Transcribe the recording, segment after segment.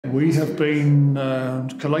We have been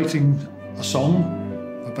collating a song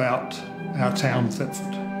about our town,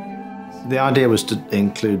 Thetford. The idea was to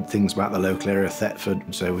include things about the local area of Thetford,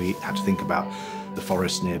 so we had to think about the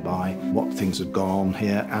forest nearby, what things had gone on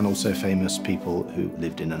here, and also famous people who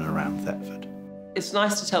lived in and around Thetford. It's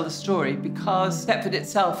nice to tell the story because Thetford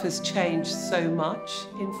itself has changed so much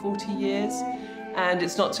in 40 years, and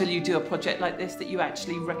it's not till you do a project like this that you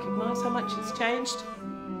actually recognise how much it's changed.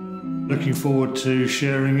 Looking forward to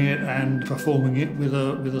sharing it and performing it with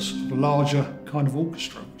a sort of larger kind of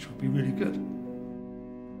orchestra, which would be really good.